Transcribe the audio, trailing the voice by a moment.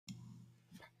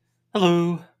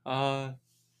Hello.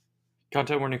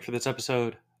 Content warning for this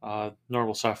episode.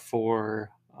 Normal stuff for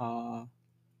the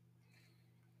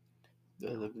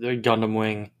Gundam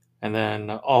Wing, and then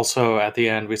also at the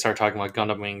end we start talking about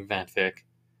Gundam Wing fanfic.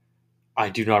 I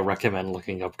do not recommend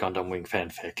looking up Gundam Wing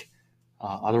fanfic.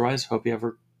 Otherwise, hope you have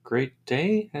a great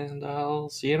day, and I'll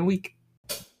see you in a week.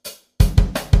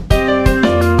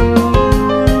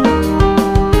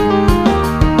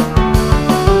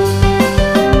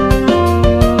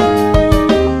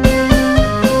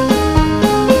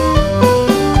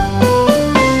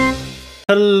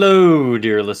 Hello,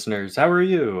 dear listeners. How are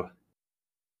you?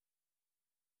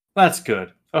 That's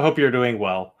good. I hope you're doing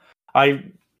well. I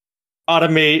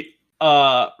automate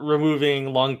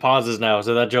removing long pauses now,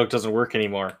 so that joke doesn't work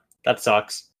anymore. That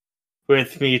sucks.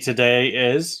 With me today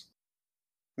is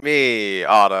Me,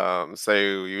 Autumn. So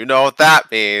you know what that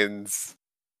means.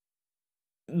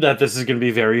 that this is going to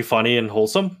be very funny and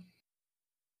wholesome.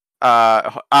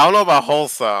 I don't know about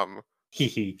wholesome.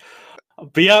 Hehe.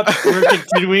 But yep, we're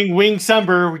continuing Wing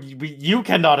Summer. You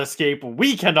cannot escape.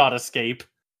 We cannot escape.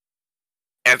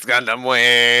 It's Gundam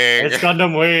Wing. It's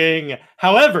Gundam Wing.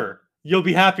 However, you'll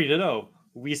be happy to know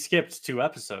we skipped 2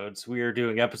 episodes. We are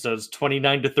doing episodes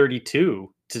 29 to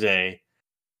 32 today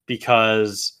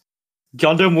because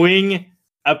Gundam Wing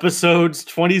episodes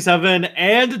 27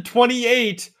 and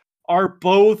 28 are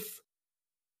both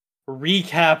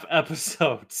recap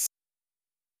episodes.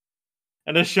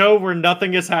 And a show where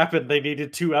nothing has happened, they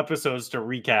needed 2 episodes to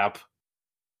recap.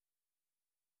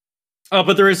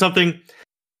 But there is something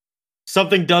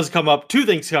does come up. 2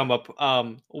 things come up.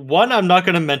 One I'm not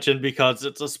going to mention because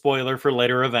it's a spoiler for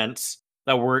later events.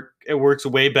 It works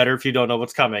way better if you don't know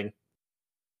what's coming.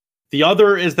 The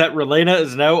other is that Relena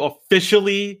is now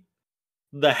officially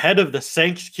the head of the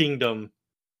Sanct Kingdom.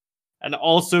 And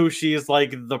also she is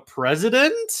like the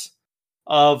president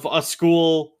of a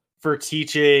school for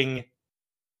teaching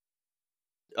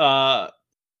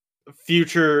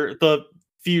future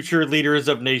leaders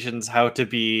of nations how to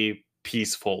be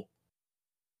peaceful.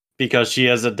 Because she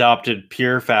has adopted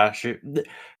pure fascism,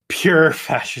 pure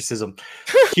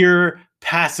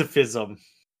pacifism,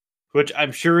 which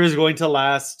I'm sure is going to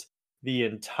last the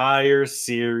entire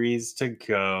series to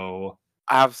go.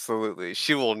 Absolutely.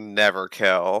 She will never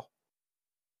kill.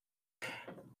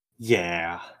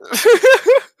 Yeah.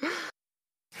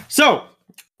 So,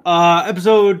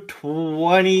 episode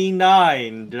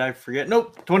 29. Did I forget?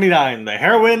 Nope, 29. The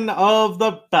heroine of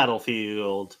the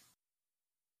battlefield.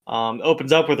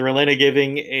 Opens up with Relena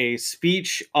giving a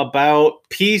speech about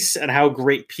peace and how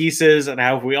great peace is and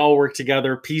how if we all work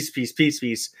together, peace, peace, peace,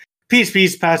 peace, peace,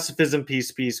 peace, pacifism,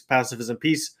 peace, peace, pacifism,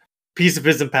 peace,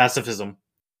 peacifism, pacifism.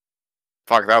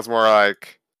 Fuck, that was more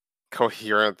like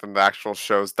coherent than the actual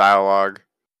show's dialogue.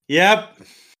 Yep.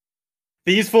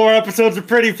 These 4 episodes are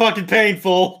pretty fucking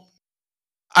painful.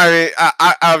 I mean,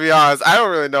 I'll be honest, I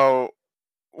don't really know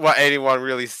what anyone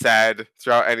really said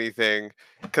throughout anything,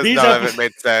 because none of it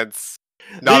made sense.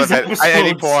 None of it at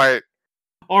any point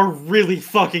are really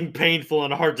fucking painful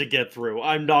and hard to get through.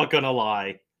 I'm not gonna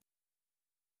lie.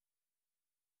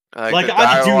 Like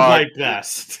I do my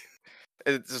best.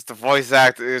 It's just the voice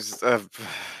act is.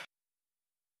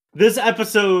 This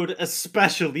episode,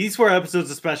 especially these 4 episodes,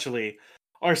 especially,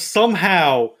 are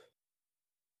somehow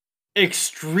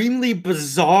extremely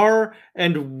bizarre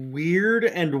and weird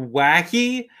and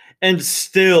wacky, and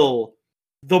still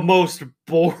the most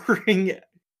boring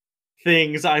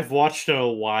things I've watched in a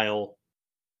while.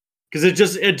 Because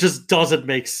it just doesn't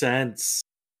make sense.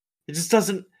 It just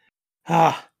doesn't.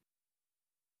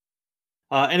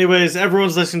 Anyways,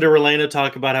 everyone's listening to Relena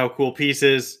talk about how cool peace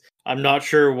is. I'm not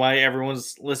sure why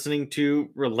everyone's listening to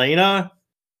Relena,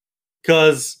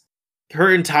 because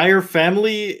her entire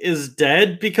family is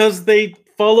dead because they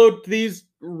followed these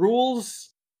rules,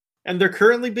 and they're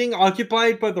currently being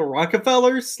occupied by the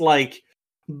Rockefellers, like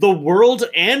the world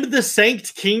and the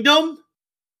Sanct Kingdom.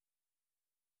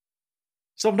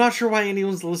 So I'm not sure why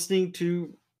anyone's listening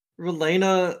to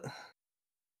Relena.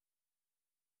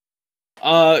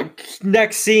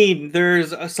 Next scene,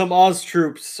 there's some Oz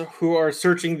troops who are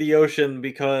searching the ocean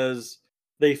because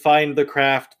they find the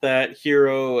craft that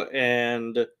Hiro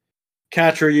and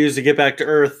Catra use to get back to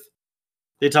Earth.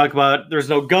 They talk about there's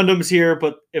no Gundams here,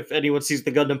 but if anyone sees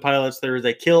the Gundam pilots, there is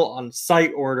a kill on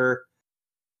sight order.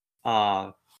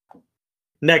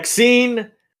 Next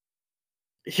scene,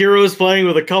 Hiro's playing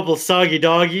with a couple soggy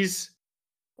doggies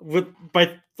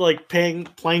by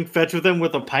playing fetch with them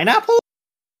with a pineapple.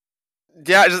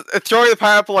 Yeah, just throwing the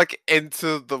pineapple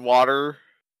into the water,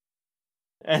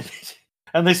 and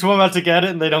they swim out to get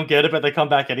it, and they don't get it, but they come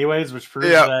back anyways, which proves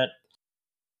that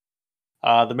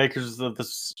The makers of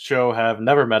this show have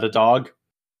never met a dog.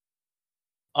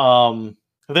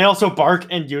 They also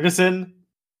bark in unison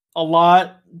a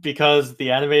lot because the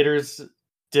animators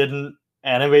didn't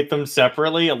animate them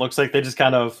separately. It looks like they just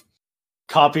kind of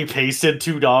copy pasted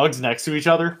two dogs next to each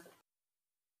other.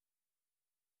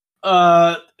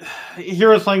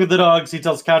 Hero's playing with the dogs. He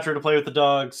tells Catra to play with the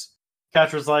dogs.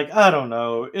 Catra's like, I don't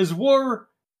know. Is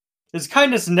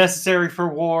kindness necessary for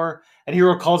war? And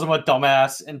Hero calls him a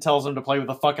dumbass and tells him to play with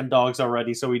the fucking dogs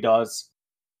already, so he does.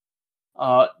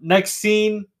 Next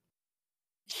scene,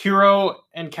 Hero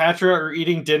and Catra are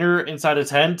eating dinner inside a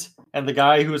tent, and the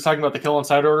guy who was talking about the kill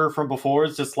inside order from before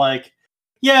is just like,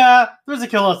 yeah, there's a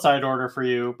kill outside order for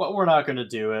you, but we're not going to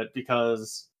do it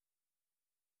because...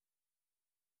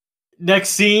 Next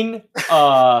scene,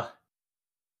 that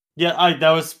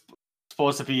was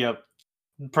supposed to be a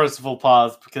purposeful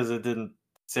pause because it didn't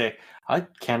say, I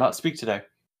cannot speak today.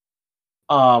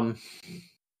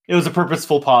 It was a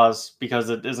purposeful pause because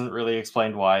it isn't really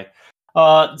explained why.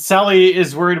 Sally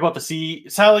is worried about the sea.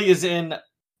 Sally is in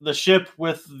the ship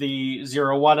with the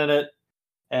 01 in it,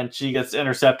 and she gets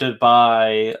intercepted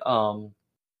by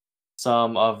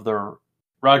some of the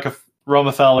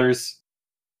Romafellers.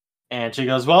 And she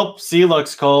goes, well, sea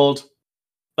looks cold.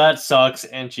 That sucks.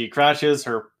 And she crashes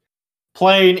her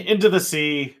plane into the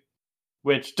sea,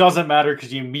 which doesn't matter because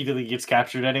she immediately gets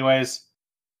captured anyways.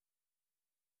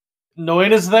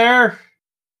 Noina's there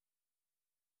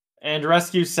and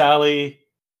rescues Sally.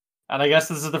 And I guess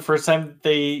this is the first time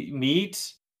they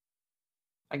meet.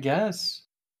 I guess.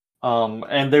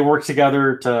 And they work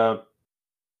together to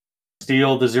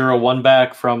steal the 01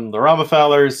 back from the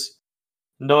Romafellers.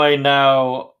 Noi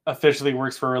now officially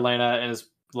works for Elena and is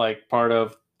like part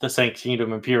of the Saint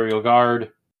Kingdom Imperial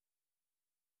Guard.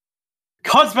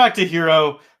 Cuts back to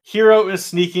Hero. Hero is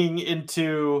sneaking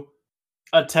into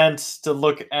a tent to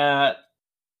look at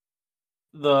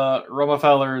the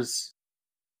Romafellers'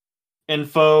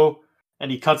 info,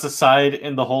 and he cuts aside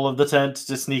in the hole of the tent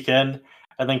to sneak in,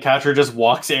 and then Catra just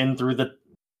walks in through the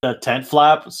tent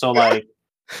flap. So like,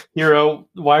 Hero,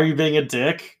 why are you being a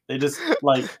dick? They just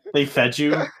they fed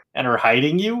you and are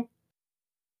hiding you.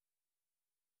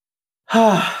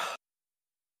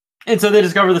 And so they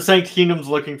discover the Saint Kingdom's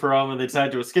looking for them, and they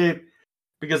decide to escape.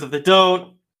 Because if they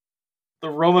don't, the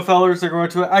Romafellers are going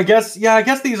to... I guess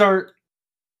these aren't...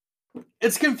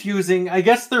 It's confusing. I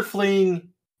guess they're fleeing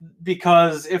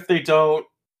because if they don't,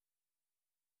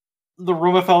 the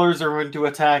Romafellers are going to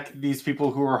attack these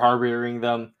people who are harboring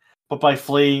them. But by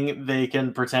fleeing, they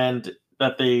can pretend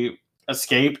that they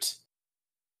escaped.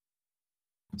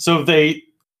 So they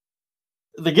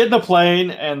get in a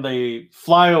plane and they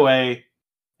fly away.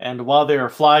 And while they are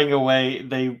flying away,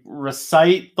 they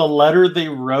recite the letter they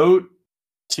wrote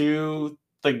to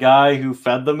the guy who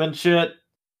fed them and shit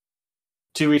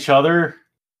to each other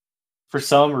for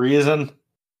some reason.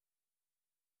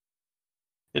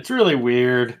 It's really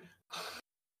weird.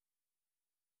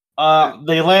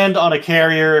 They land on a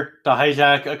carrier to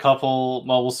hijack a couple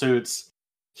mobile suits.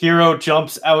 Hero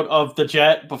jumps out of the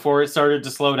jet before it started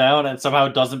to slow down and somehow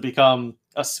doesn't become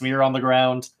a smear on the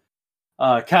ground.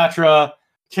 Catra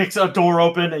kicks a door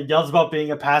open and yells about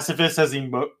being a pacifist as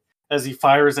he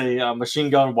fires a machine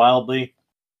gun wildly.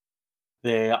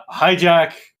 They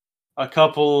hijack a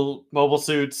couple mobile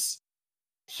suits.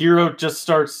 Hero just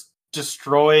starts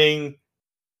destroying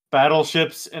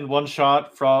battleships in one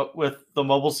shot with the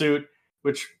mobile suit,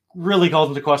 which really calls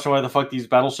into question why the fuck these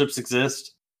battleships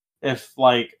exist if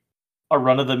like a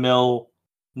run-of-the-mill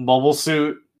mobile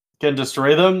suit can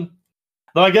destroy them.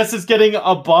 Though I guess it's getting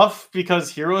a buff because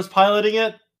Hero's piloting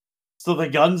it, so the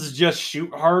guns just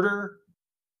shoot harder.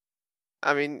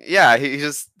 I mean, yeah, he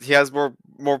has more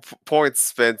points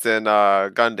spent in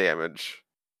gun damage.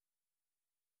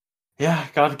 Yeah,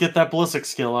 gotta get that ballistic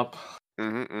skill up.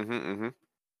 Noin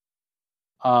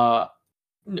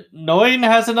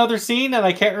has another scene, and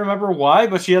I can't remember why,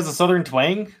 but she has a southern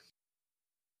twang.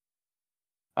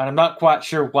 And I'm not quite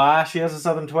sure why she has a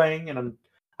southern twang, and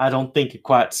I don't think it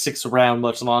quite sticks around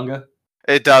much longer.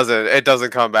 It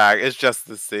doesn't come back. It's just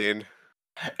the scene.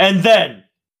 And then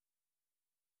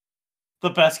the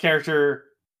best character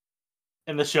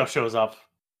in the show shows up.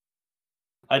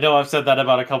 I know I've said that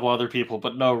about a couple other people,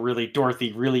 but no, really,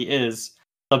 Dorothy really is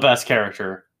the best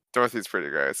character. Dorothy's pretty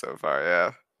great so far,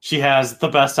 yeah. She has the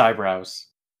best eyebrows.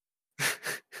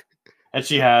 And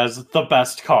she has the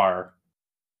best car.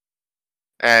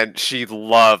 And she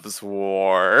loves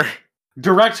war.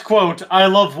 Direct quote, I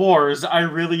love wars, I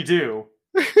really do.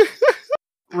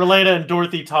 Relena and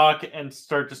Dorothy talk and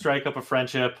start to strike up a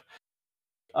friendship.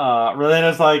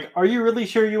 Relena's like, are you really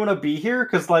sure you want to be here?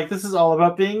 Because, like, this is all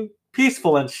about being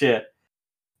peaceful and shit.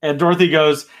 And Dorothy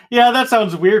goes, yeah, that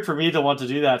sounds weird for me to want to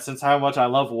do that since how much I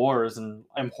love wars and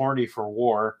I'm horny for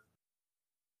war.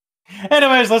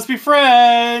 Anyways, let's be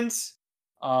friends.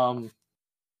 Relena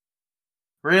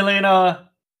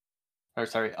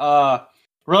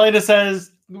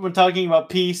says when talking about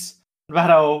peace, about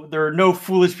how there are no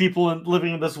foolish people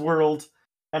living in this world,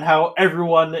 and how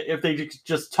everyone, if they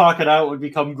just talk it out, would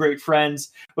become great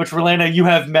friends. Which, Relena, you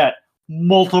have met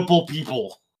multiple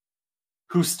people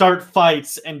who start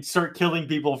fights and start killing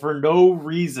people for no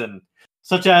reason,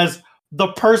 such as the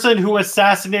person who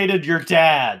assassinated your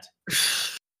dad.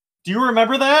 Do you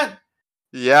remember that?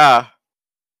 Yeah.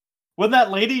 When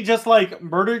that lady just like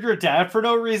murdered your dad for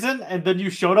no reason, and then you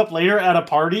showed up later at a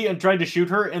party and tried to shoot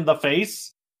her in the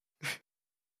face?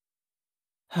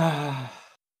 No,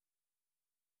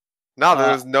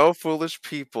 there's no foolish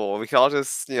people. We can all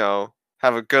just,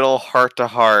 have a good old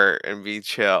heart-to-heart and be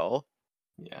chill.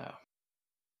 Yeah.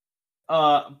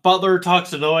 Butler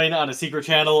talks annoying on a secret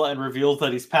channel and reveals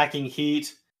that he's packing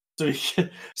heat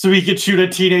so he could shoot a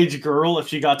teenage girl if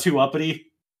she got too uppity.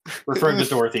 Referring to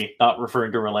Dorothy, not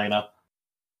referring to Relena.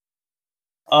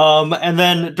 And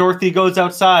then Dorothy goes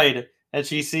outside and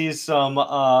she sees some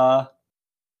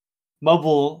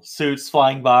mobile suits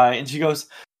flying by, and she goes,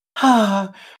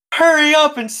 hurry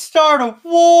up and start a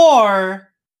war!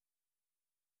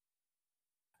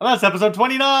 And that's episode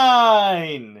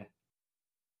 29!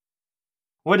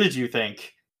 What did you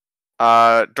think?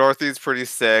 Dorothy's pretty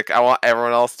sick. I want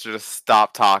everyone else to just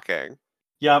stop talking.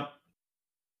 Yep.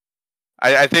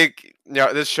 I think,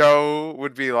 this show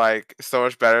would be, so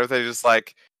much better if they just,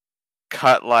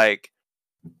 cut, 60%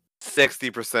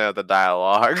 of the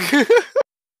dialogue.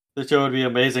 The show would be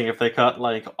amazing if they cut,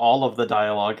 all of the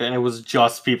dialogue, and it was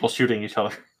just people shooting each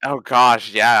other. Oh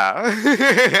gosh,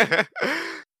 yeah.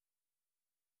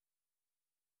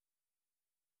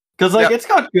 Because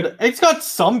it's got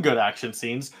some good action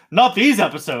scenes. Not these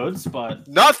episodes, but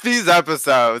not these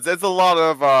episodes. It's a lot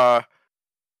of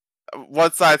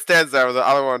one side stands there, the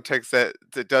other one takes it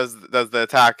does the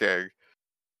attacking,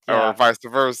 or vice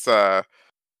versa.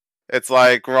 It's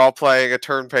like we're all playing a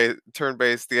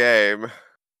turn-based game,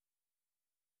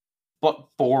 but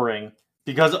boring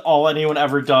because all anyone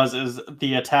ever does is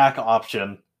the attack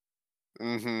option.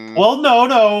 Mm-hmm. Well,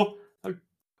 no.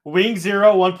 Wing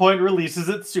Zero 1 point releases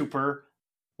its super,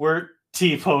 where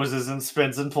T poses and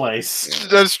spins in place.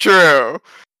 That's true.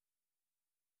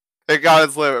 It got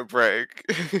its limit break.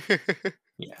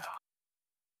 Yeah.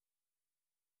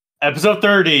 Episode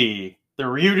 30, the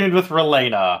reunion with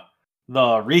Relena. The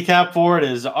recap for it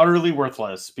is utterly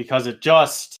worthless because it's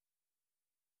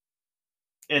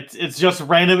just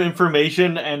random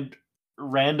information and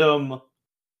random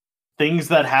things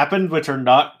that happened which are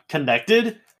not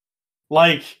connected.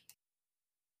 I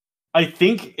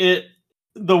think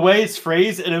the way it's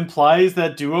phrased, it implies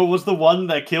that Duo was the one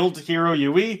that killed Hiro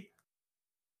Yui.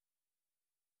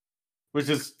 Which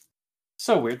is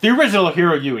so weird. The original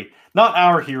Hiro Yui. Not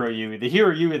our Hiro Yui. The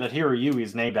Hiro Yui that Hiro Yui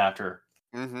is named after.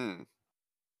 Mm-hmm.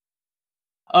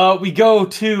 We go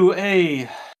to a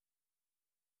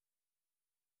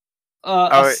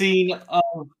scene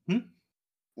of...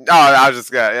 Oh, I was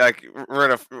just gonna we're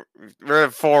in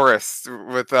a forest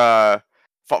with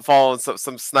following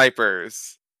some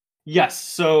snipers. Yes,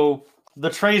 so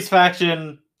the Trace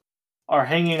faction are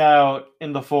hanging out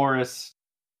in the forest,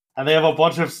 and they have a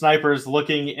bunch of snipers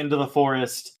looking into the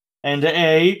forest. And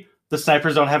the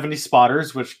snipers don't have any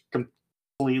spotters, which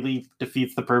completely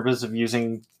defeats the purpose of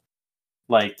using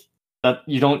that.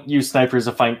 You don't use snipers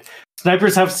to find.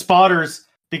 Snipers have spotters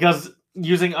because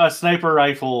using a sniper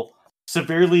rifle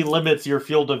severely limits your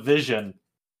field of vision.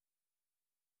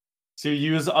 So you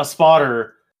use a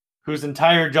spotter whose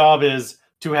entire job is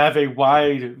to have a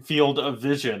wide field of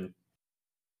vision.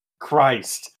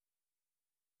 Christ.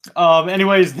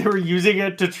 Anyways, they were using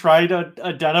it to try to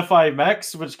identify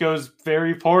mechs, which goes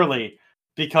very poorly,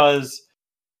 because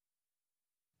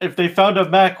if they found a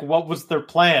mech, what was their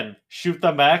plan? Shoot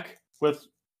the mech with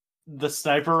the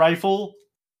sniper rifle?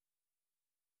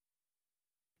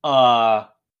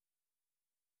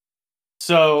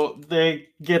 So they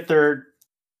get their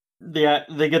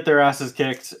asses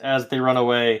kicked as they run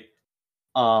away.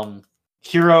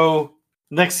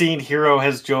 Next scene, Hiro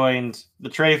has joined the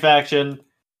Trey faction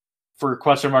for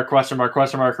question mark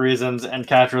reasons, and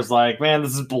Katra's like, man,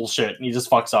 this is bullshit, and he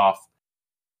just fucks off.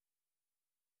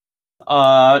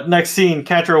 Next scene,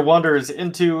 Katra wanders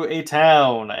into a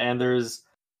town, and there's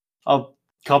a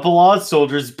couple odd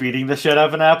soldiers beating the shit out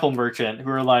of an apple merchant who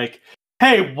are like,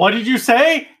 hey, what did you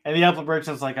say? And the apple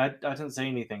merchant's like, I didn't say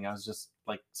anything. I was just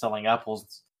selling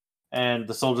apples. And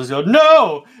the soldiers go,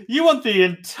 no, you want the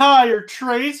entire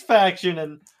Trace faction.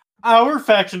 And our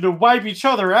faction to wipe each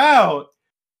other out.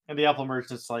 And the apple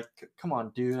merchant's like, come on,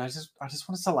 dude, I just want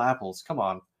to sell apples. Come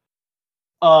on.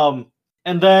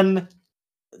 And then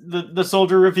the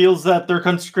soldier reveals that they're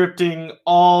conscripting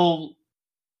all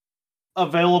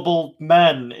available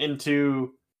men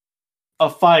into a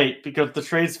fight because the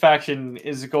trades faction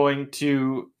is going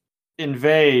to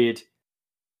invade.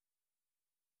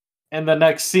 And the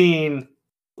next scene,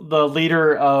 the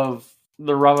leader of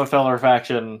the Rockefeller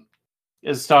faction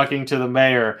is talking to the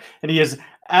mayor, and he is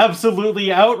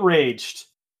absolutely outraged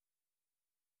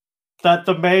that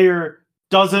the mayor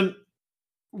doesn't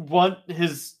want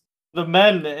the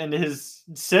men in his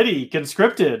city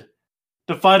conscripted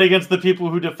to fight against the people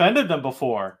who defended them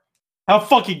before. How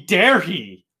fucking dare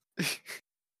he?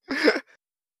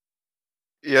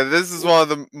 Yeah, this is one of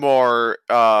the more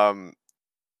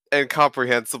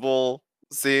incomprehensible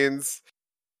scenes.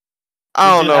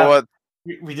 I don't know what.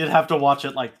 We did have to watch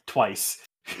it like twice.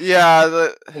 Yeah,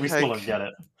 we still don't get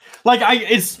it. Like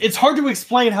it's hard to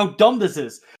explain how dumb this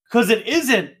is because it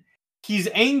isn't. He's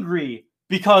angry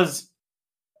because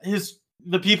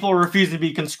the people are refusing to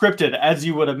be conscripted, as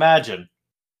you would imagine.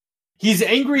 He's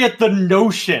angry at the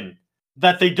notion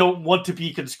that they don't want to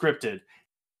be conscripted,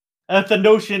 at the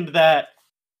notion that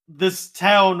this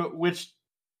town, which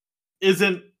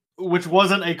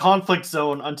wasn't a conflict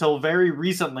zone until very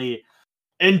recently,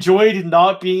 enjoyed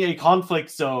not being a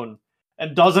conflict zone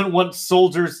and doesn't want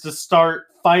soldiers to start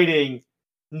fighting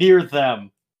near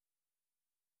them.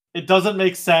 It doesn't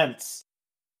make sense.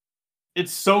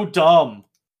 It's so dumb.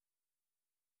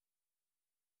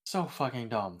 So fucking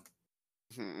dumb.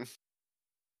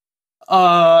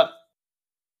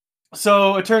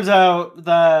 So it turns out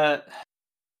that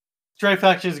Strike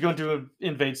Faction is going to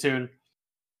invade soon.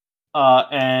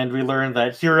 And we learn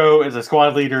that Hero is a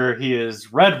squad leader. He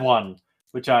is Red One,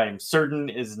 which I am certain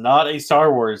is not a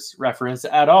Star Wars reference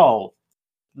at all.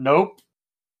 Nope.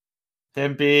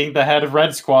 Him being the head of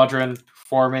Red Squadron,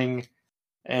 forming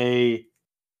a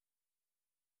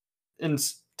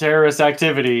terrorist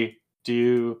activity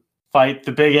to fight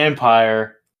the big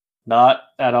empire. Not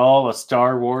at all a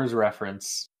Star Wars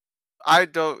reference. I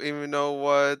don't even know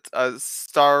what a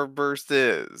starburst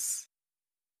is.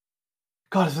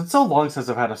 God, it's been so long since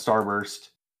I've had a starburst.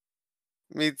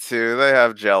 Me too. They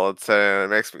have gelatin. It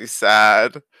makes me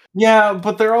sad. Yeah,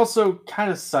 but they're also kind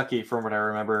of sucky from what I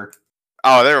remember.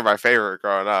 Oh, they were my favorite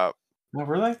growing up. Oh,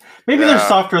 were they? Maybe they're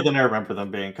softer than I remember them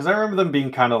being, because I remember them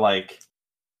being kind of like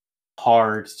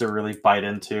hard to really bite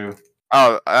into.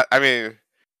 Oh, I mean,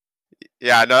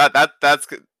 yeah, no, that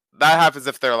happens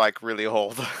if they're like really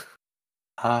old.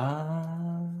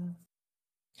 I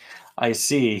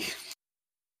see.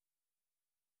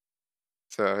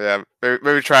 So yeah,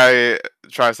 maybe try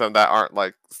some that aren't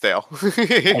like stale.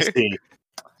 I see.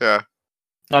 Yeah.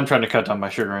 I'm trying to cut down my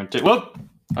sugar intake. Whoop!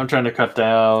 I'm trying to cut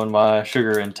down my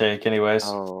sugar intake, anyways.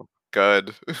 Oh,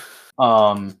 good.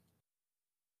 I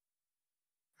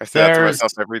say that to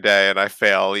myself every day, and I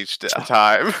fail each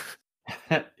time.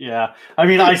 Yeah, I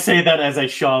mean, I say that as I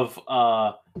shove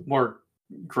more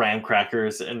graham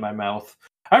crackers in my mouth.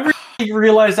 I really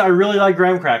realized I really like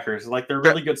graham crackers. Like, they're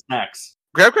really good snacks.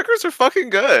 Graham crackers are fucking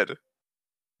good.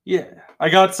 Yeah, I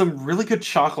got some really good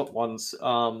chocolate ones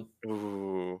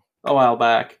Ooh. a while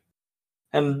back.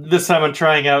 And this time I'm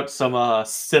trying out some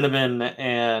cinnamon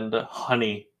and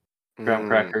honey graham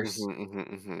crackers.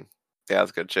 Yeah,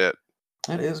 that's good shit.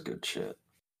 That is good shit.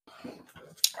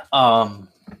 I'm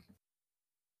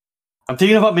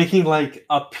thinking about making like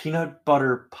a peanut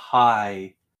butter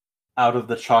pie out of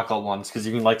the chocolate ones, because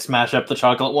you can like smash up the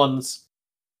chocolate ones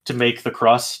to make the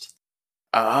crust.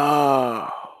 Oh.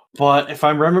 But if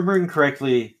I'm remembering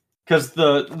correctly, because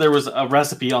there was a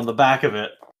recipe on the back of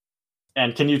it,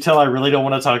 and can you tell I really don't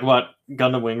want to talk about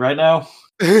Gundam Wing right now?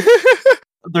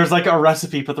 There's like a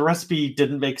recipe, but the recipe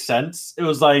didn't make sense. It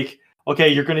was like, okay,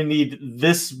 you're going to need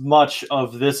this much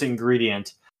of this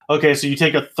ingredient. Okay, so you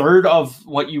take a third of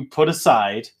what you put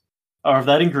aside, or of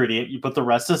that ingredient, you put the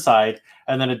rest aside,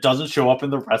 and then it doesn't show up in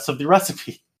the rest of the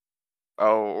recipe.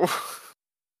 Oh.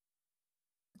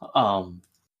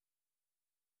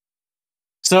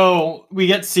 So we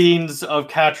get scenes of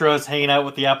Katras hanging out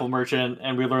with the Apple Merchant,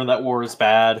 and we learn that war is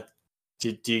bad.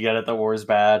 Do you get it? That war is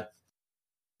bad.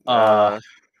 I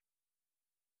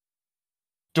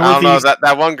don't know.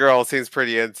 That one girl seems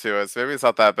pretty into it, so maybe it's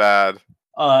not that bad.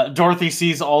 Dorothy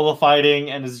sees all the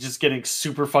fighting and is just getting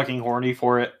super fucking horny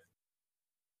for it.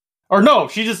 Or no,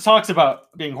 she just talks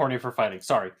about being horny for fighting.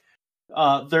 Sorry.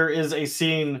 There is a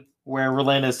scene where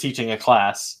Relena is teaching a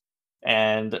class,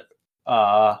 and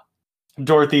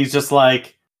Dorothy's just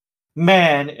like,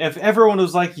 man, if everyone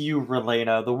was like you,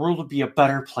 Relena, the world would be a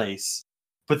better place.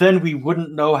 But then we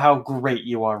wouldn't know how great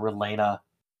you are, Relena.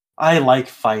 I like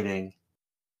fighting.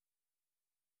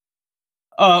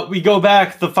 We go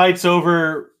back, the fight's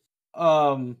over.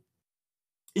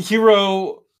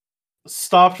 Hero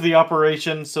stopped the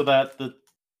operation so that the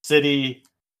city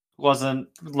wasn't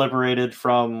liberated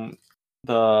from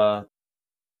the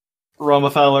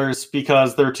Romafellers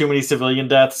because there are too many civilian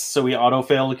deaths, so he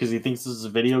auto-failed because he thinks this is a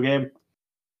video game.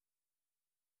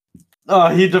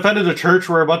 He defended a church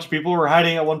where a bunch of people were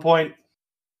hiding at one point.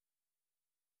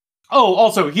 Oh,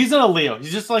 also, he's in a Leo.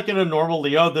 He's just like in a normal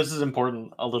Leo. This is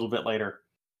important a little bit later.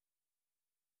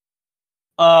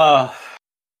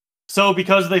 So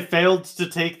because they failed to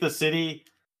take the city,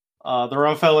 the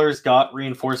Romafellers got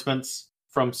reinforcements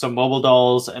from some mobile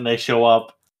dolls, and they show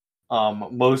up.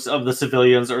 Most of the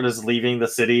civilians are just leaving the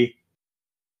city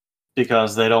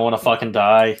because they don't want to fucking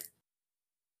die.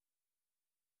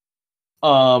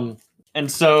 And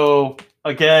so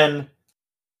again,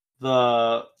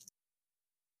 the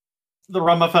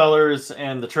Romafellers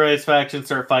and the Trace faction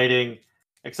start fighting,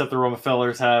 except the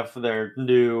Romafellers have their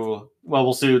new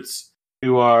mobile suits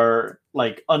who are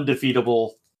like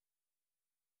undefeatable.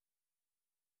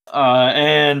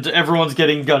 And everyone's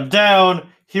getting gunned down.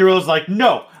 Hero's like,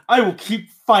 no, I will keep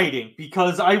fighting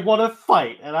because I want to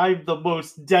fight, and I'm the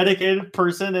most dedicated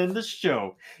person in the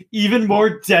show. Even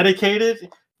more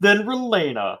dedicated than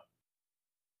Relena.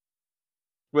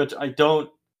 Which I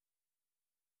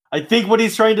think what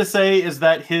he's trying to say is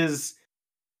that he's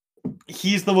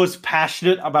the most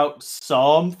passionate about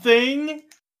something,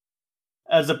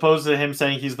 as opposed to him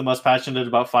saying he's the most passionate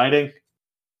about fighting.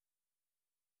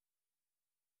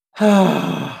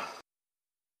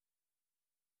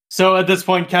 So at this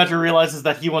point, Catra realizes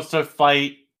that he wants to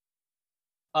fight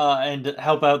and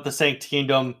help out the Sanct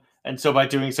Kingdom, and so by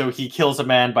doing so, he kills a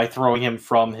man by throwing him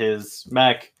from his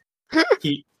mech.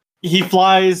 He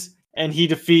flies and he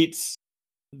defeats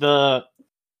a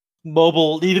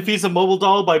mobile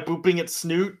doll by booping its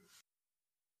snoot,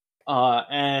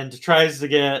 and tries to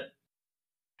get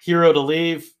Hero to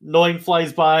leave. Noin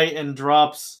flies by and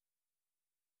drops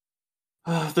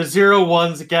the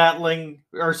 01's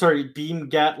beam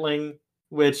Gatling,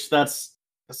 which it's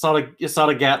not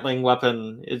a Gatling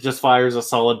weapon. It just fires a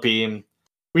solid beam.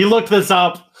 We looked this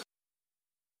up.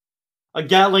 A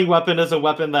Gatling weapon is a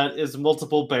weapon that is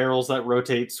multiple barrels that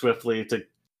rotate swiftly to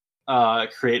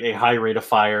create a high rate of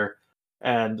fire,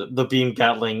 and the beam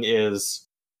Gatling is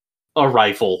a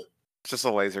rifle. It's just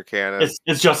a laser cannon.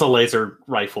 It's just a laser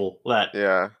rifle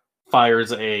that fires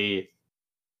that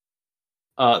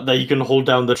you can hold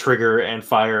down the trigger and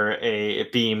fire a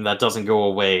beam that doesn't go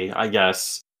away, I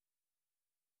guess.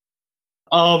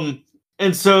 And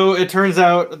so it turns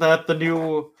out that the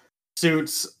new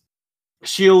suits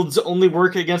shields only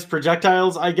work against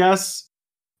projectiles, I guess,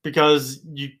 because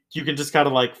you can just kind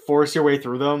of like force your way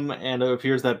through them, and it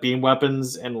appears that beam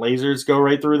weapons and lasers go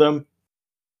right through them.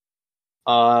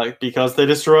 Because they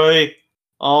destroy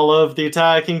all of the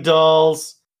attacking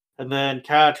dolls, and then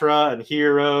Catra and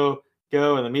Hero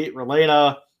go and they meet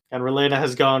Relena, and Relena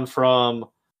has gone from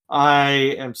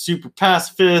I am super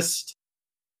pacifist,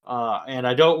 and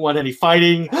I don't want any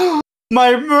fighting.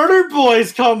 My murder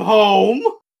boys come home!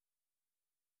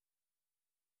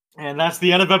 And that's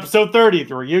the end of episode 30,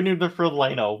 the reunion with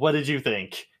Relena. What did you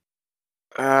think?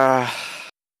 It's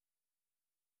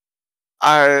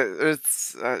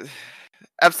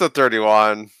episode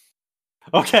 31.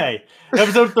 Okay,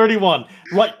 episode 31.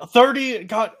 Right, 30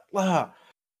 got...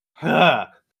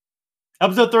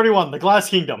 Episode 31, The Glass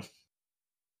Kingdom.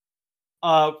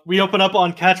 We open up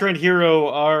on Catra and Hero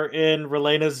are in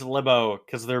Relena's limo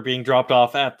because they're being dropped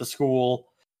off at the school.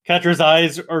 Catra's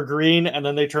eyes are green and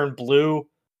then they turn blue.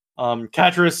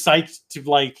 Catra is psyched to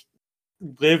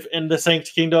live in the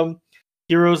Sanct Kingdom.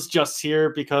 Hero's just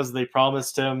here because they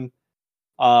promised him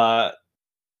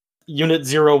Unit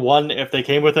 01 if they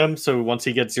came with him. So once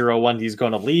he gets 01, he's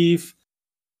going to leave.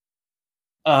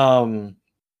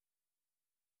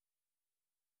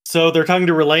 So they're talking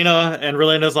to Relena, and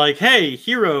Relena's like, "Hey,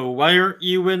 Hero, why aren't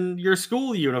you in your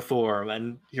school uniform?"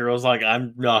 And Hero's like,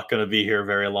 "I'm not going to be here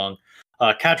very long."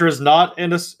 Catra is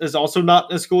also not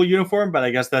in a school uniform, but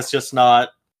I guess that's just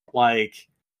not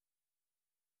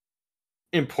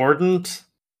important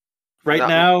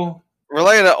now.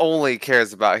 Relena only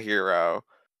cares about Hero.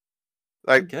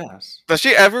 I guess. Does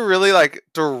she ever really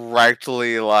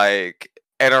directly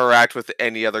interact with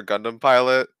any other Gundam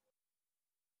pilot?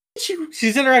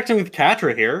 She's interacting with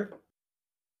Catra here,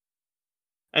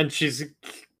 and she's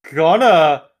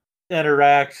gonna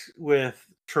interact with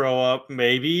Troa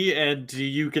maybe. And do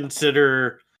you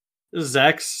consider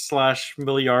Zex /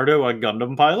 Miliardo a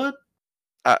Gundam pilot?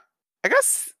 I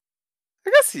guess I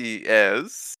guess he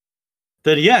is.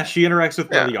 Then yeah, she interacts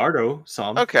with Yeah. Miliardo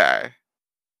some. Okay.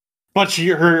 But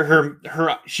she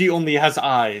she only has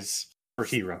eyes for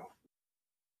Hero.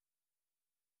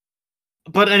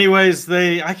 But anyways,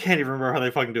 I can't even remember how they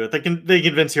fucking do it. They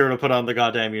convince Hero to put on the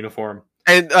goddamn uniform.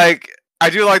 And like I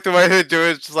do like the way they do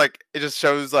it. It's just like it just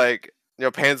shows like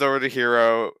pans over to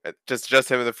Hero, just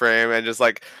him in the frame, and just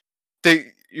like the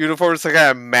uniform just like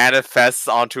kind of manifests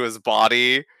onto his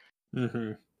body.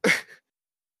 Mm-hmm.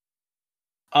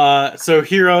 So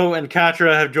Hero and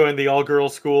Katra have joined the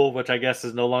all-girls school, which I guess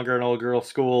is no longer an all-girls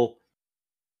school.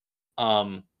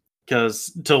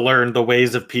 Because to learn the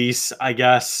ways of peace, I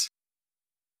guess.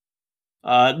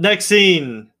 Next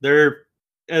scene, there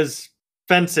is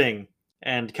fencing,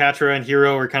 and Katra and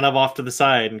Hero are kind of off to the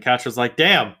side, and Katra's like,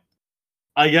 "Damn,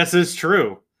 I guess it's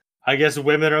true. I guess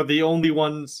women are the only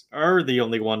ones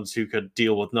who could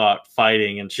deal with not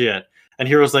fighting and shit." And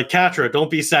Hero's like, "Katra, don't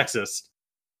be sexist."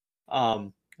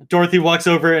 Dorothy walks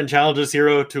over and challenges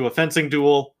Hero to a fencing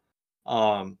duel,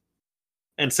 and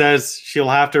says she'll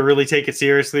have to really take it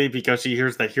seriously because she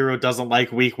hears that Hero doesn't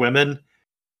like weak women,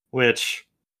 which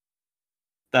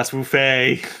that's Wu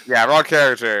Fei. Yeah, wrong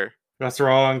character. That's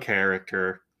wrong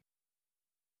character.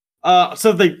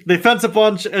 So they fence a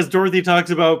bunch as Dorothy talks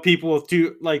about people with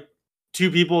two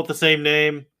people with the same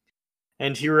name,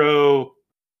 and Hero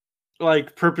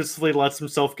purposely lets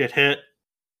himself get hit.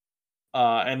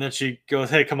 And then she goes,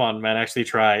 "Hey, come on, man, actually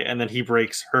try." And then he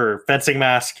breaks her fencing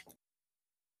mask,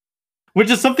 which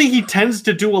is something he tends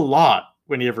to do a lot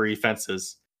whenever he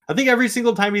fences. I think every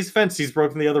single time he's fenced, he's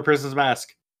broken the other person's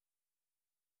mask.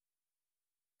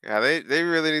 Yeah, they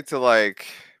really need to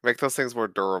make those things more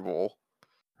durable.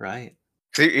 Right.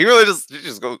 He really just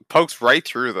pokes right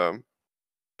through them.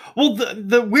 Well,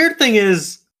 the weird thing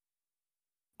is,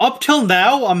 up till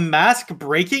now, a mask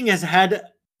breaking has had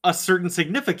a certain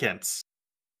significance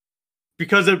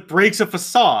because it breaks a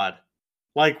facade.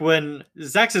 Like when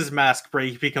Zex's mask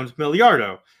break becomes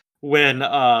Miliardo. When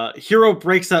Hero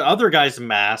breaks that other guy's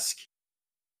mask,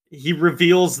 he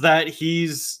reveals that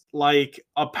he's like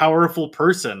a powerful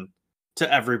person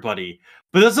to everybody.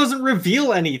 But this doesn't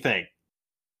reveal anything.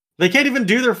 They can't even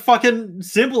do their fucking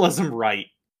symbolism right.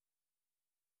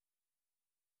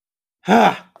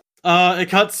 It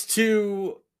cuts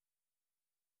to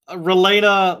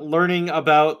Relena learning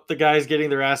about the guys getting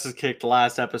their asses kicked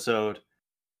last episode.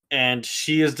 And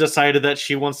she has decided that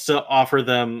she wants to offer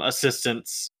them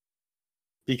assistance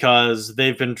because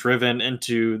they've been driven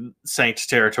into Sanct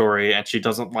territory, and she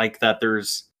doesn't like that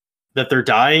they're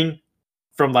dying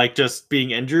from just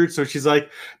being injured. So she's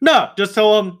like, "No, just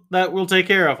tell them that we'll take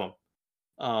care of them."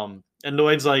 And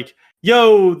Noin's like,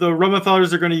 "Yo, the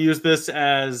Romanfellers are going to use this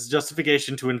as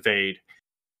justification to invade."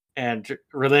 And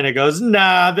Relena goes,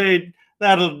 "Nah,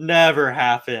 that'll never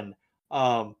happen."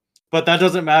 But that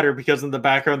doesn't matter because in the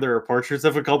background there are portraits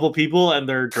of a couple people and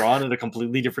they're drawn in a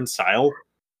completely different style.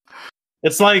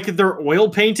 It's like they're oil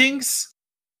paintings.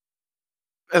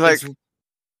 And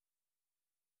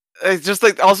it's just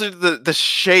also the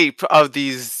shape of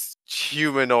these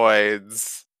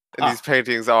humanoids in these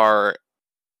paintings are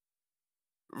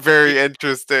very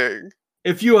interesting.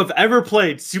 If you have ever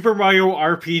played Super Mario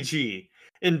RPG,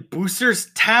 in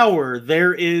Booster's Tower,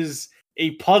 there is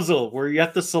a puzzle where you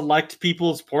have to select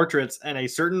people's portraits in a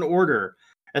certain order,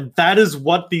 and that is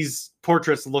what these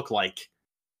portraits look like.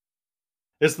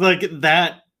 It's like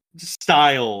that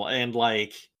style and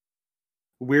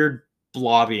weird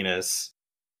blobbiness.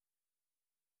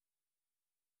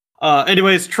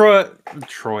 Anyways, Troy.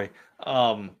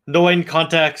 Noin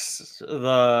contacts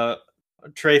the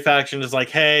Trey faction, is like,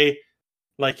 "Hey,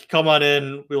 come on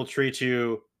in, we'll treat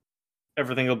you.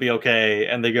 Everything will be okay."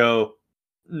 And they go,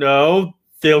 "No,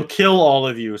 they'll kill all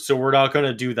of you, so we're not going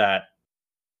to do that."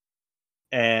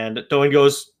 And Noin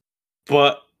goes,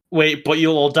 "But wait, but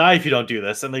you'll all die if you don't do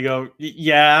this." And they go,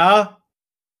 "Yeah,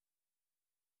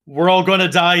 we're all going to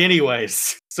die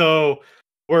anyways. So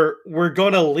we're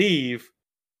going to leave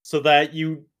so that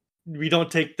we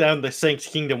don't take down the Sanct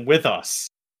Kingdom with us."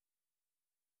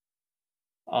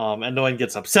 And Noin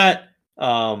gets upset.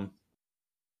 During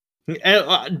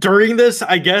this,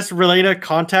 I guess Relena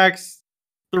contacts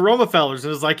the Romafellers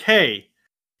and is like, "Hey,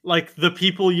 the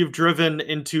people you've driven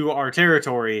into our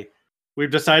territory,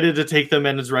 we've decided to take them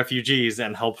in as refugees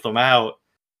and help them out,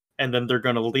 and then they're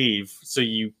gonna leave. So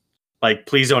you,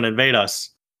 please don't invade us."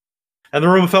 And the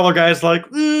Romafeller guy's like,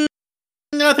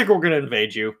 "I think we're gonna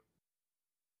invade you.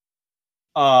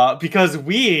 Because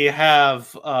we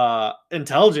have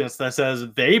intelligence that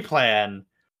says they plan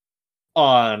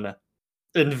on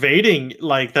invading,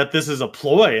 that this is a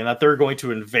ploy and that they're going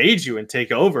to invade you and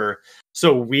take over.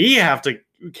 So we have to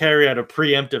carry out a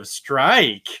preemptive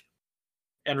strike.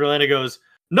 And Relena goes,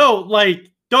 no,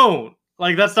 like, don't.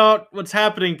 Like, that's not what's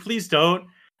happening. Please don't.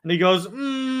 And he goes,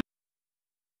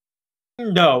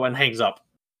 no, and hangs up.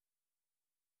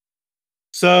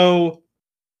 So,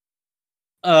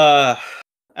 at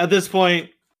this point,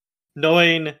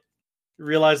 Noin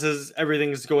realizes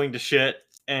everything's going to shit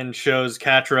and shows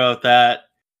Katra that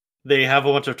they have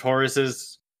a bunch of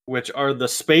Tauruses, which are the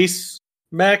space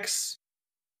mechs,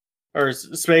 or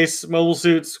space mobile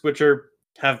suits, which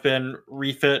have been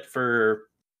refit for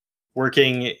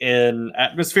working in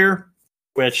atmosphere,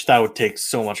 which that would take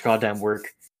so much goddamn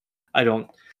work. I don't.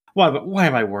 Why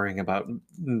am I worrying about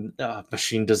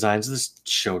machine designs? This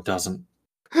show doesn't.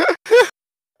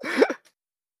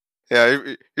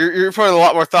 Yeah, you're putting a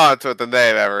lot more thought into it than they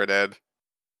ever did.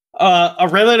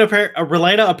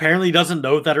 Relena apparently doesn't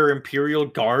know that her Imperial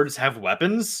guards have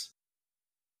weapons.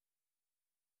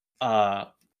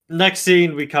 Next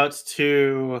scene, we cut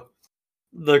to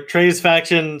the Trey's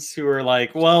factions, who are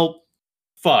like, well,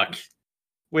 fuck.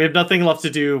 We have nothing left to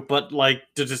do but, like,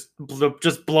 to just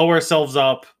blow ourselves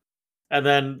up, and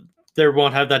then there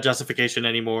won't have that justification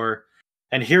anymore.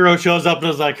 And Hero shows up and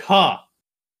is like, huh,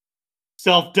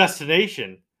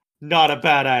 self-destination, not a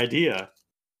bad idea,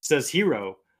 says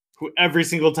Hero, who every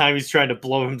single time he's trying to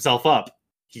blow himself up,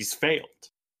 he's failed.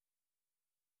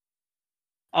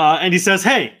 And he says,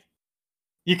 hey,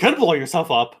 you could blow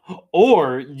yourself up,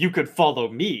 or you could follow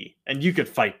me, and you could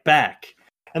fight back.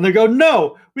 And they go,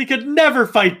 no, we could never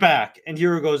fight back. And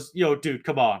Hero goes, yo, dude,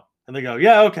 come on. And they go,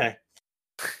 yeah, okay.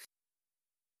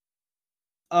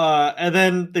 And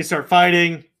then they start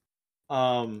fighting.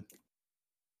 Relena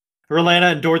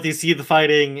and Dorothy see the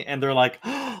fighting, and they're like,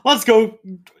 let's go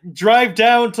drive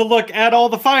down to look at all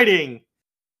the fighting.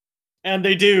 And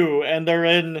they do, and they're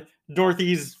in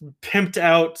Dorothy's pimped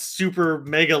out super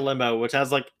mega limo, which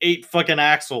has like 8 fucking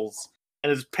axles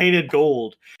and is painted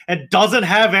gold and doesn't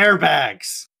have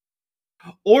airbags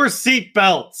or seat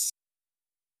belts.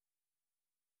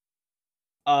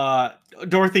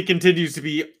 Dorothy continues to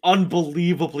be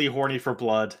unbelievably horny for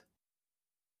blood.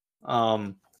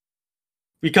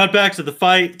 We cut back to the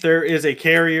fight. There is a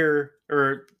carrier,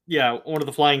 or yeah, one of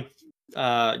the flying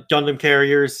Gundam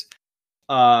carriers.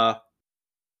 The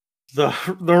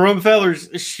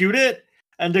Rumfellers shoot it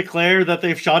and declare that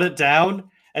they've shot it down,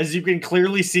 as you can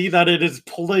clearly see that it is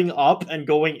pulling up and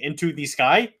going into the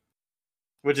sky,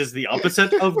 which is the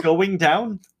opposite of going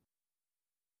down.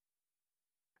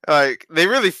 Like, they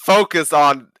really focus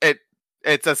on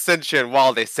its ascension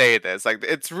while they say this. Like,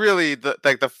 it's really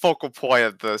the focal point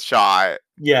of the shot.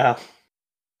 Yeah.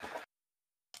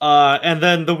 And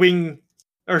then the 01.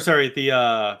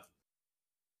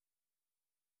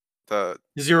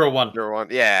 01,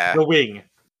 yeah. The wing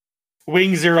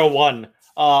 01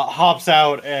 hops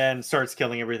out and starts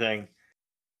killing everything.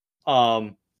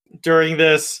 During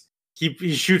this,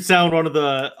 he shoots down one of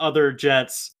the other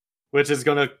jets, which is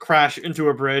going to crash into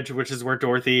a bridge, which is where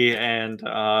Dorothy and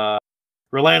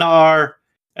Relena are.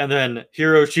 And then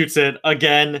Hero shoots it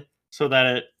again so that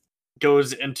it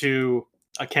goes into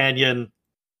a canyon.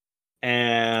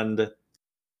 And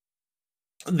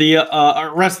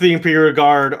the rest of the Imperial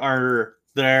Guard are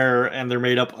there, and they're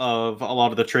made up of a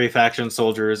lot of the Trey faction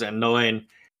soldiers and Noin,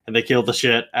 and they kill the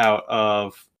shit out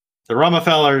of the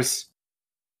Rumfellers.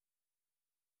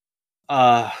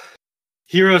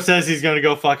 Hero says he's gonna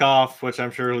go fuck off, which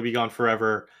I'm sure he'll be gone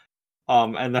forever.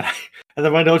 And then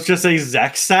my notes just say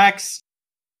Zex sax.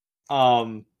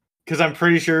 Because I'm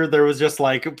pretty sure there was just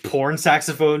like porn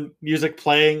saxophone music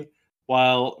playing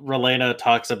while Relena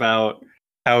talks about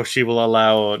how she will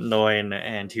allow Noin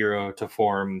and Hero to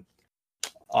form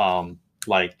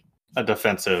like a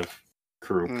defensive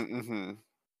group. Mm-hmm.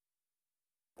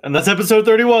 And that's episode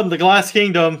 31, The Glass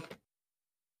Kingdom.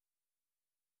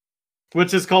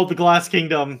 Which is called the Glass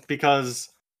Kingdom because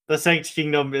the Sanct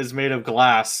Kingdom is made of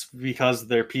glass because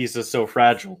their piece is so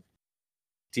fragile.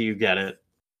 Do you get it?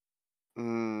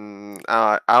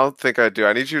 I don't think I do.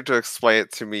 I need you to explain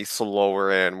it to me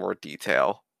slower and in more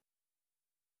detail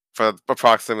for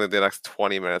approximately the next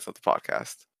 20 minutes of the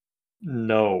podcast.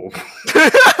 No.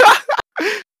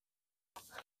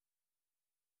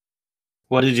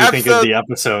 What did you think of the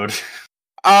episode?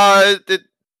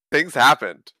 Things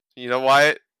happened. You know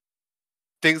what?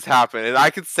 Things happened, and I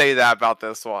could say that about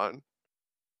this one.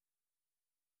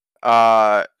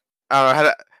 I don't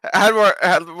know.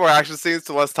 Had more action scenes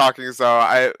to less talking, so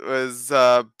it was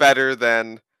better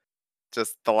than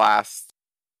just the last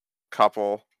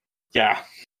couple. Yeah.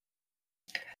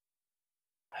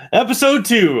 Episode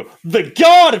 2, The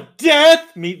God of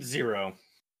Death meets Zero.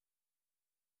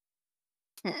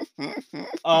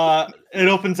 It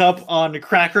opens up on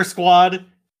Cracker Squad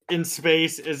in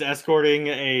space is escorting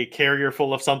a carrier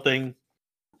full of something,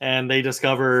 and they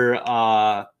discover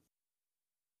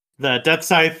the Death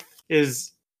Scythe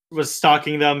was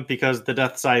stalking them because the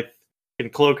Death Scythe can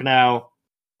cloak now.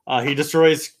 He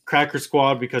destroys Cracker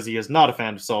Squad because he is not a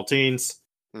fan of saltines.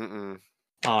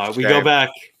 We go back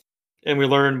and we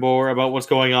learn more about what's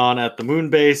going on at the moon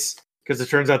base, because it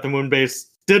turns out the moon base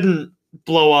didn't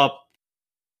blow up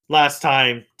last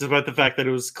time, despite the fact that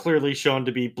it was clearly shown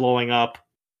to be blowing up.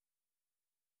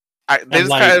 They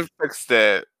just kind of fixed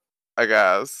it, I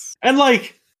guess. And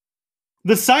like,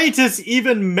 the scientists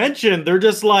even mentioned, they're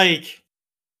just like,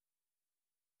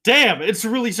 damn, it's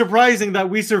really surprising that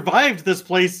we survived this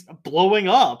place blowing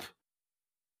up.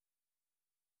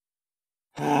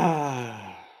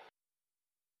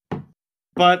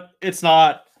 But it's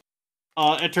not.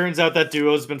 It turns out that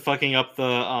Duo's been fucking up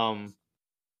the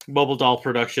mobile doll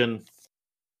production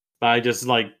by just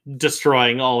like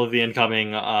destroying all of the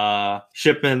incoming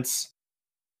shipments.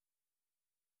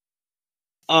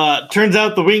 Turns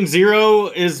out the Wing Zero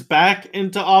is back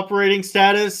into operating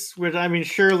status, which, I mean,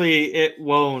 surely it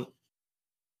won't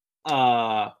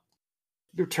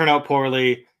turn out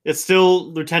poorly. It's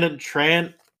still Lieutenant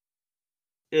Trant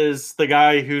is the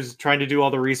guy who's trying to do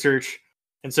all the research,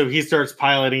 and so he starts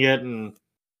piloting it, and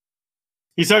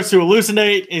he starts to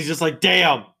hallucinate, and he's just like,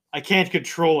 damn, I can't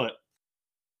control it.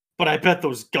 But I bet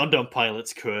those Gundam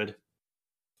pilots could.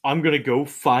 I'm gonna go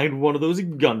find one of those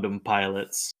Gundam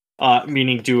pilots.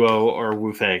 Meaning Duo or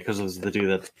Wu Fei, because it was the dude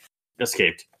that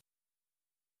escaped.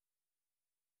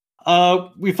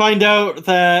 We find out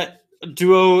that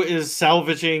Duo is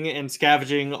salvaging and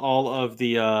scavenging all of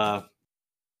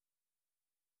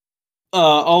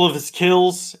his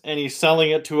kills, and he's selling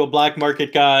it to a black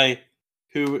market guy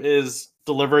who is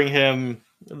delivering him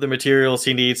the materials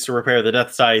he needs to repair the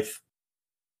Death Scythe.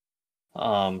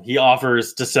 He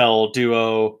offers to sell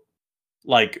Duo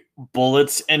like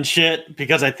bullets and shit,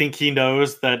 because I think he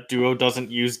knows that Duo doesn't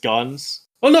use guns.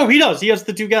 Oh no, he does. He has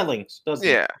the 2 Gatlings, doesn't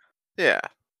he? Yeah.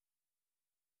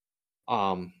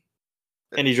 And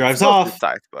he drives off.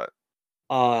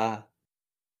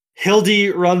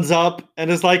 Hildy runs up and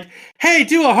is like, "Hey,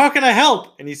 Duo, how can I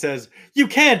help?" And he says, "You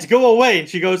can't, go away." And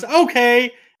she goes,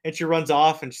 "Okay." And she runs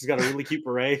off, and she's got a really cute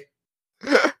beret.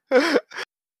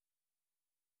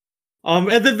 And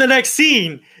then the next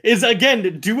scene is,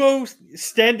 again, Duo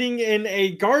standing in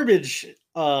a garbage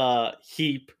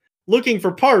heap looking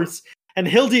for parts, and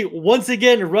Hildy once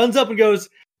again runs up and goes,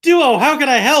 "Duo, how can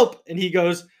I help?" And he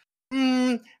goes,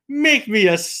 "Make me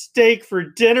a steak for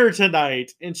dinner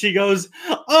tonight." And she goes,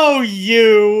 "Oh,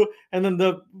 you." And then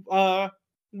the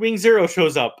Wing Zero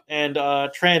shows up, and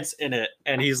Trant's in it,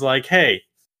 and he's like, "Hey,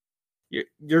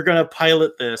 you're gonna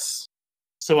pilot this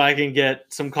so I can get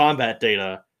some combat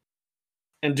data."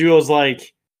 And Duo's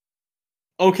like,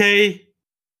 "Okay,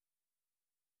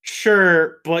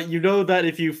 sure, but you know that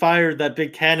if you fired that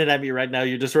big cannon at me right now,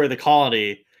 you destroy the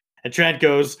colony." And Trant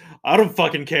goes, "I don't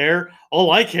fucking care.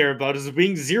 All I care about is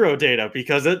Wing Zero data,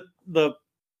 because the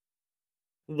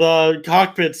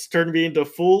cockpits turned me into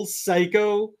full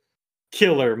psycho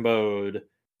killer mode."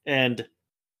 And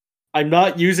I'm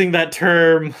not using that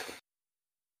term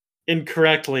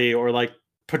incorrectly or like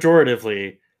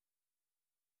pejoratively.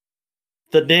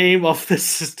 The name of the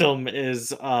system is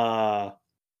Psycho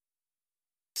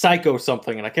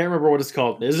something, and I can't remember what it's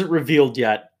called. It isn't revealed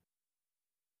yet.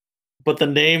 But the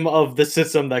name of the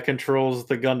system that controls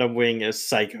the Gundam Wing is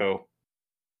Psycho.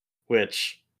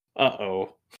 Which, that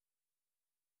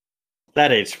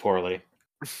aged poorly.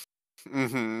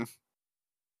 Trant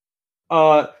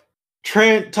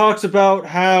talks about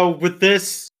how with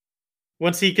this,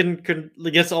 once he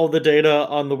gets all the data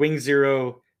on the Wing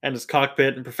Zero and his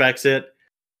cockpit and perfects it,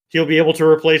 he'll be able to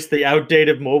replace the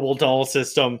outdated mobile doll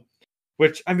system.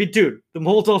 Which, I mean, dude, the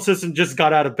mobile doll system just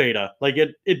got out of beta. Like,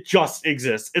 it just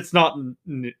exists. It's not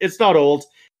old.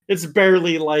 It's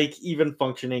barely, like, even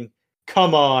functioning.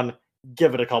 Come on,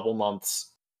 give it a couple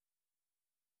months.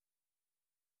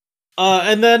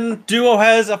 And then Duo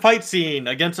has a fight scene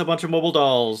against a bunch of mobile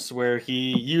dolls where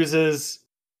he uses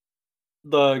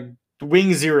the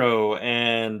Wing Zero,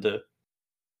 and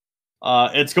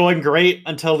it's going great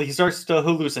until he starts to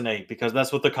hallucinate, because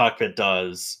that's what the cockpit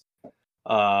does.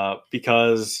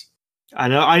 Because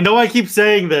I know I keep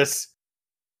saying this,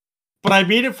 but I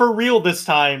mean it for real this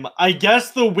time. I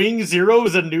guess the Wing Zero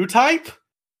is a new type,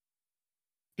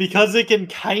 because it can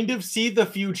kind of see the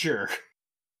future.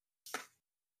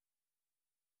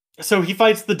 So he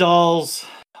fights the dolls.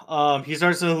 He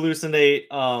starts to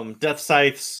hallucinate Death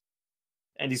Scythes,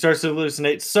 and he starts to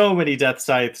hallucinate so many death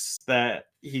scythes that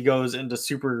he goes into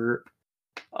super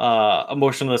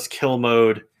emotionless kill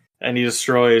mode, and he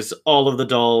destroys all of the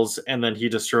dolls, and then he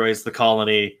destroys the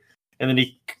colony, and then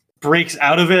he breaks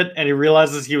out of it, and he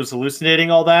realizes he was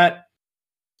hallucinating all that.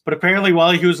 But apparently,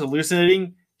 while he was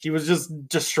hallucinating, he was just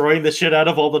destroying the shit out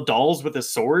of all the dolls with his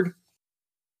sword.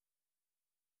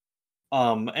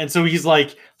 And so he's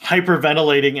like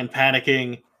hyperventilating and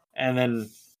panicking, and then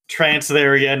Trance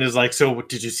there again is like, "So,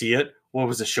 did you see it? What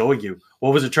was it showing you?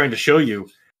 What was it trying to show you?"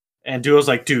 And Duo's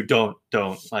like, "Dude, don't,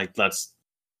 like, let's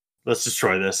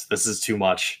destroy this. This is too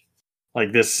much.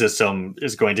 Like, this system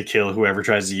is going to kill whoever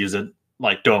tries to use it.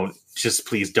 Like, don't, just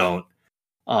please don't."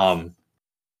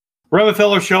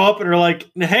 Rockefeller show up and are like,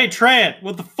 "Hey, Trant,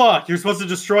 what the fuck? You're supposed to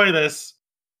destroy this."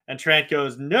 And Trant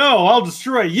goes, "No, I'll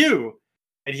destroy you."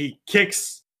 And he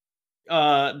kicks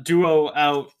Duo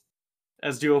out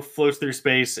as Duo floats through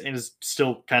space and is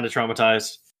still kind of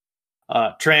traumatized.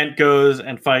 Trant goes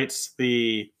and fights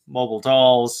the mobile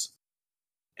dolls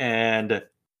and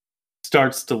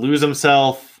starts to lose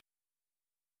himself.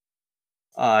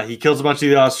 He kills a bunch of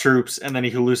the Oz troops, and then he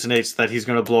hallucinates that he's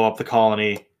going to blow up the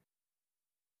colony.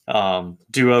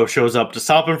 Duo shows up to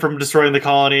stop him from destroying the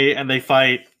colony, and they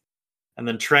fight. And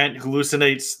then Trent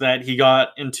hallucinates that he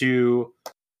got into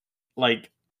like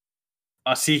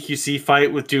a CQC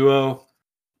fight with Duo,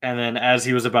 and then as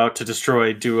he was about to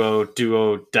destroy Duo,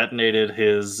 Duo detonated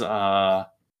his the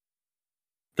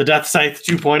Death Scythe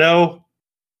 2.0,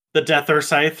 the Deather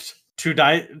Scythe to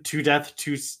death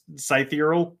to Scythe.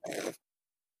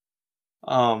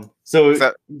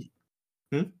 So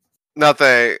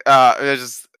nothing. It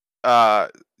just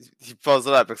he pulls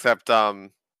it up, except no,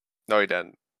 he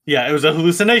didn't. Yeah, it was a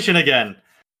hallucination again,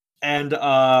 and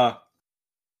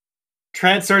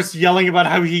Trent starts yelling about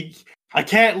how I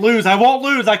can't lose, I won't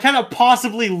lose, I cannot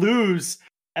possibly lose,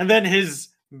 and then his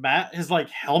like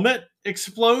helmet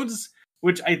explodes,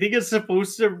 which I think is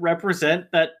supposed to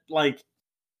represent that like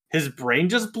his brain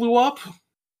just blew up,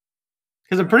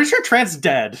 because I'm pretty sure Trent's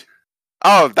dead.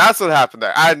 Oh, that's what happened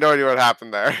there. I had no idea what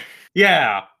happened there.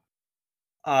 Yeah.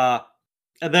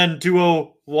 And then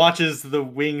Duo watches the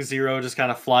Wing Zero just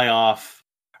kind of fly off.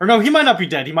 Or no, he might not be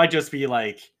dead. He might just be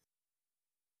like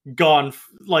gone,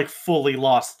 like fully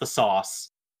lost the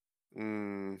sauce.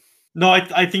 No,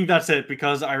 I think that's it,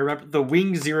 because I remember the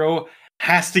Wing Zero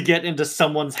has to get into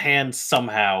someone's hand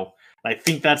somehow. I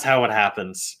think that's how it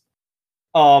happens.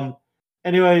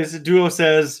 Anyways, Duo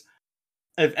says,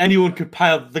 if anyone could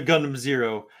pilot the Gundam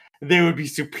Zero, they would be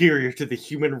superior to the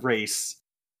human race.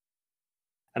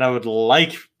 And I would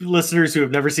like listeners who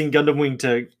have never seen Gundam Wing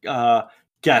to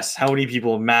guess how many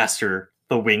people master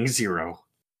the Wing Zero.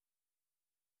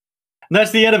 And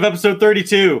that's the end of episode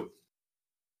 32.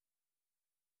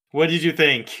 What did you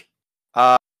think?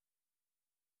 Out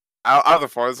of the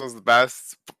four, this was the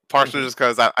best. Partially just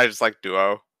because I just like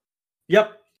Duo.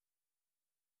 Yep.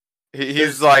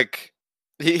 He's like...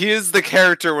 He is the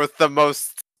character with the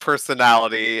most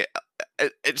personality.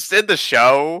 It's in the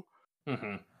show.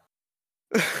 Mm-hmm.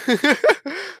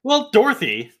 Well,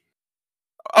 Dorothy.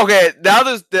 Okay,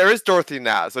 now there is Dorothy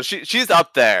now, so she's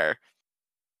up there.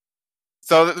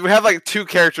 So we have like two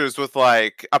characters with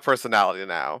like a personality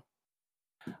now.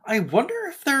 I wonder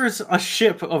if there's a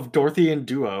ship of Dorothy and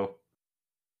Duo.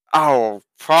 Oh,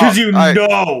 because you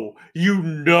know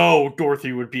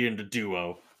Dorothy would be into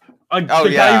Duo. The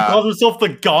guy who calls himself the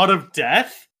God of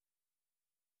Death.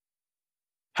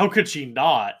 How could she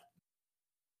not?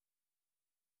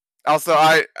 Also,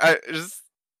 I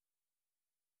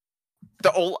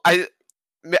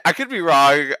could be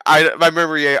wrong. My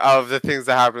memory of the things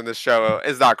that happen in this show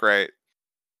is not great,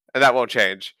 and that won't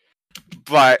change.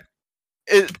 But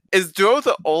is Duo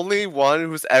the only one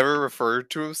who's ever referred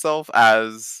to himself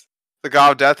as the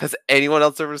God of Death? Has anyone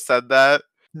else ever said that?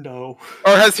 No.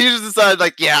 Or has he just decided,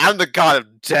 like, yeah, I'm the God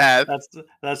of Death?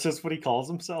 That's just what he calls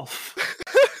himself.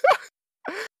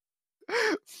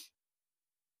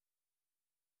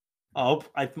 Oh,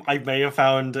 I may have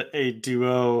found a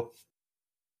Duo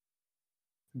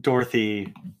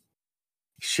Dorothy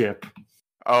ship.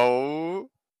 Oh.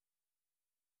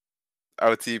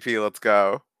 OTP, let's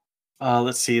go.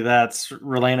 Let's see, that's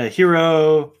Relena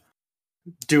Hero,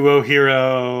 Duo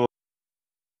Hero,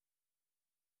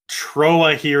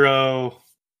 Troa Hero,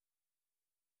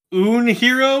 Un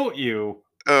Hero? Ew.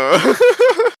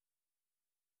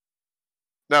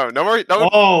 No more. No.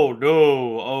 Oh,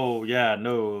 no. Oh, yeah,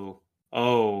 no.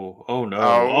 Oh no.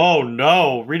 Oh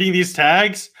no. Reading these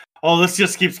tags? Oh, this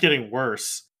just keeps getting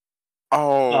worse.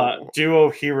 Oh. Duo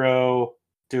Hero.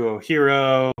 Duo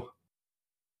Hero.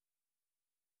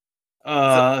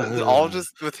 Is it all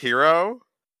just with Hero?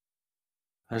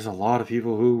 There's a lot of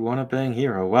people who want to bang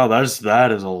Hero. Wow, that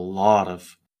is a lot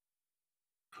of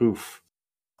poof.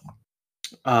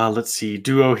 Let's see.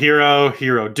 Duo Hero,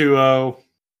 Hero Duo,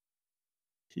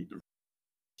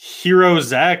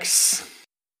 Heroes X,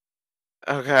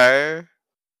 Okay.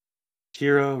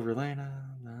 Hero Relena.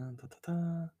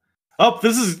 Oh,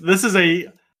 this is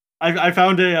a. I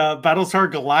found a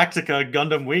Battlestar Galactica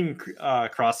Gundam Wing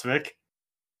crossfic.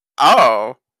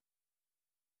 Oh.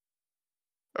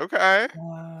 Okay.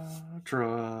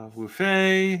 Chura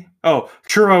Wufei. Oh,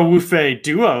 Chura Wufei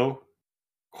Duo.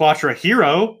 Quatra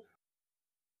Hero.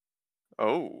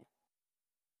 Oh.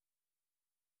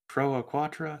 Proa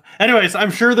Quatra. Anyways,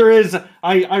 I'm sure there is.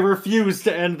 I refuse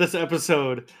to end this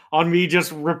episode on me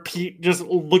just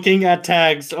looking at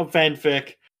tags of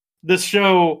fanfic. This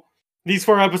show, these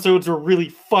 4 episodes were really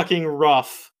fucking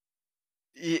rough.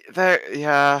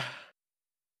 Yeah.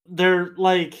 They're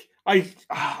like I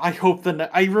hope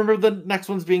I remember the next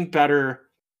one's being better.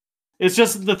 It's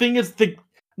just the thing is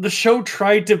the show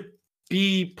tried to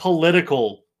be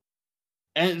political,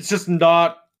 and it's just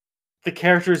not. The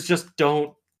characters just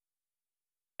don't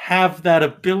have that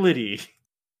ability.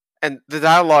 And the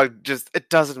dialogue it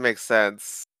doesn't make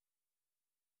sense.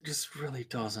 Just really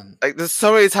doesn't. Like, there's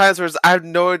so many times where I have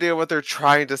no idea what they're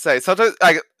trying to say. Sometimes,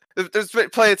 like, there's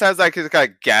plenty of times I can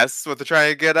kind of guess what they're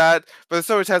trying to get at, but there's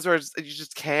so many times where you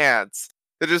just can't.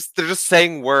 They're just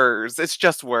saying words. It's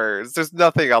just words. There's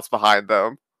nothing else behind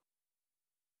them.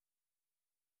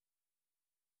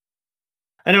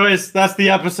 Anyways, that's the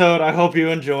episode. I hope you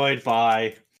enjoyed.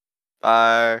 Bye.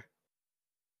 Bye.